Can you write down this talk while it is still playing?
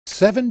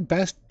7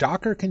 best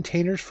Docker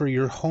containers for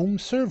your home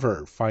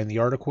server. Find the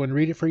article and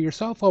read it for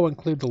yourself. I'll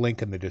include the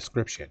link in the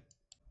description.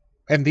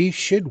 And these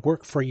should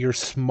work for your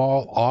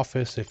small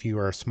office if you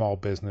are a small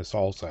business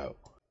also.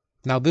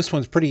 Now, this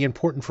one's pretty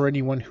important for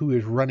anyone who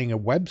is running a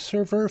web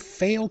server.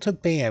 Fail to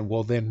ban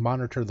will then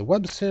monitor the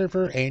web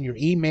server and your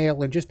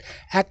email and just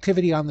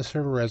activity on the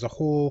server as a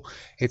whole.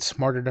 It's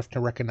smart enough to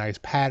recognize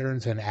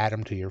patterns and add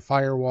them to your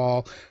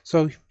firewall.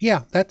 So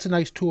yeah, that's a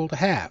nice tool to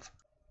have.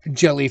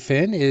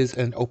 Jellyfin is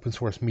an open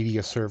source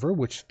media server,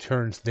 which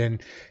turns then,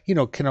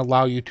 can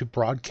allow you to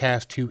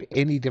broadcast to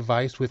any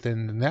device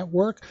within the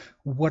network,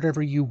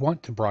 whatever you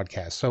want to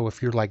broadcast. So if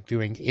you're like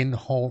doing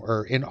in-home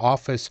or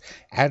in-office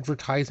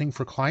advertising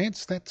for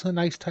clients, that's a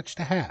nice touch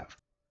to have.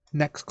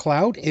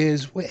 Nextcloud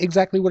is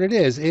exactly what it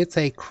is. It's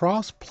a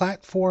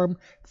cross-platform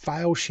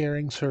file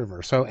sharing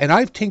server. So, and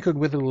I've tinkered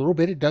with it a little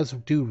bit. It does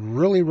do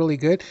really, really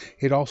good.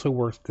 It also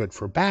works good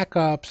for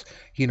backups,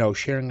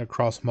 sharing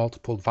across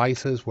multiple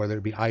devices, whether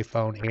it be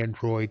iPhone,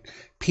 Android,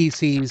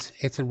 PCs.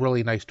 It's a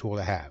really nice tool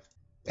to have.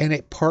 And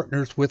it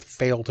partners with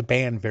Fail to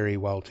Ban very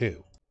well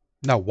too.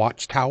 Now,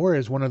 Watchtower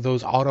is one of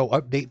those auto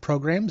update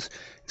programs.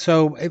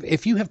 So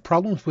if you have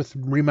problems with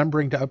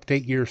remembering to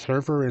update your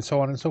server and so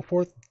on and so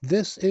forth,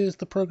 this is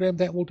the program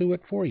that will do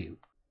it for you.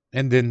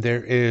 And then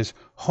there is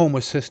Home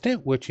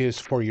Assistant, which is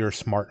for your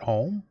smart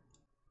home.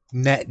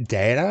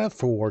 Netdata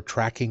for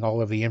tracking all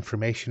of the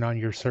information on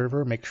your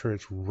server, make sure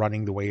it's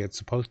running the way it's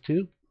supposed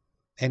to.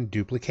 And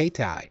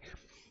Duplicati,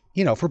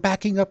 for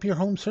backing up your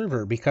home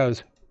server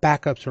because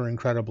backups are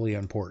incredibly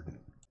important.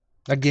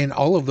 Again,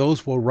 all of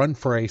those will run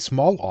for a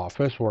small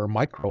office or a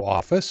micro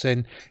office,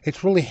 and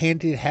it's really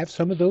handy to have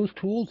some of those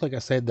tools. Like I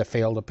said, the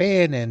Fail to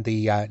Ban and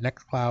the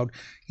Nextcloud,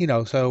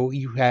 so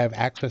you have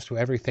access to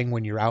everything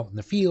when you're out in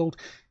the field.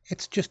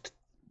 It's just,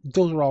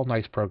 those are all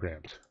nice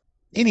programs.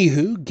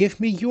 Anywho, give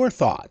me your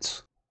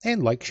thoughts,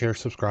 and like, share,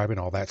 subscribe, and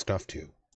all that stuff too.